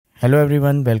Hello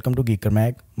everyone, welcome to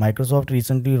geekermag. Microsoft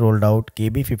recently rolled out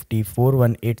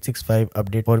KB5041865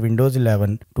 update for Windows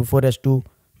 11 24S2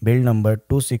 build number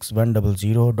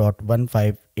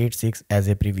 26100.1586 as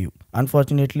a preview.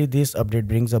 Unfortunately, this update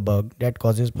brings a bug that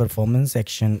causes performance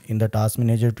section in the task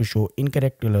manager to show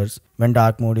incorrect colors when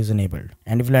dark mode is enabled.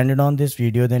 And if you landed on this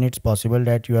video, then it's possible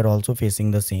that you are also facing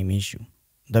the same issue.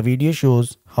 The video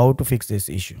shows how to fix this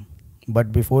issue.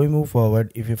 But before we move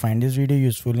forward, if you find this video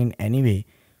useful in any way,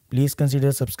 please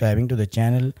consider subscribing to the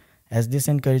channel as this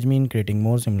encourages me in creating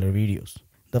more similar videos.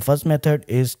 The first method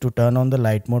is to turn on the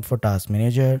light mode for Task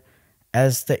Manager,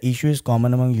 as the issue is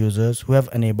common among users who have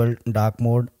enabled dark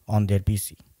mode on their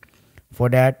PC. For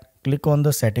that, click on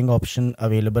the setting option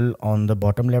available on the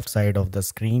bottom left side of the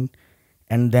screen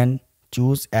and then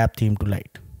choose App Theme to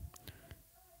Light.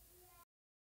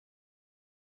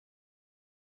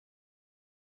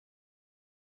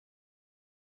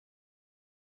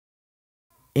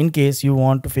 In case you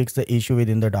want to fix the issue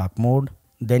within the dark mode,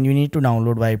 then you need to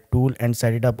download Wipe tool and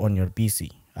set it up on your PC.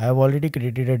 I have already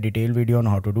created a detailed video on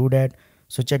how to do that,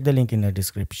 so check the link in the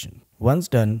description. Once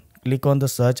done, click on the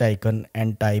search icon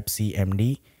and type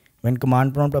CMD. When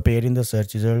command prompt appears in the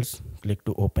search results, click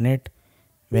to open it.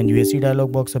 When UAC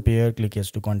dialog box appears, click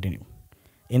yes to continue.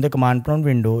 In the command prompt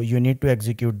window, you need to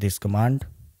execute this command.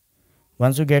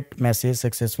 Once you get message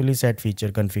successfully set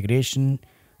feature configuration,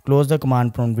 close the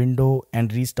command prompt window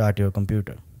and restart your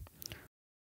computer.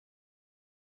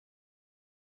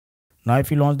 Now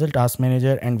if you launch the task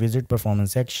manager and visit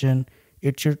performance section,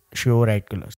 it should show right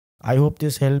colors. I hope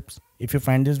this helps. If you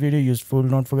find this video useful,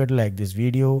 don't forget to like this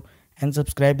video and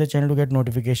subscribe the channel to get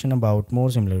notification about more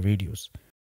similar videos.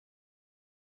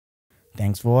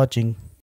 Thanks for watching.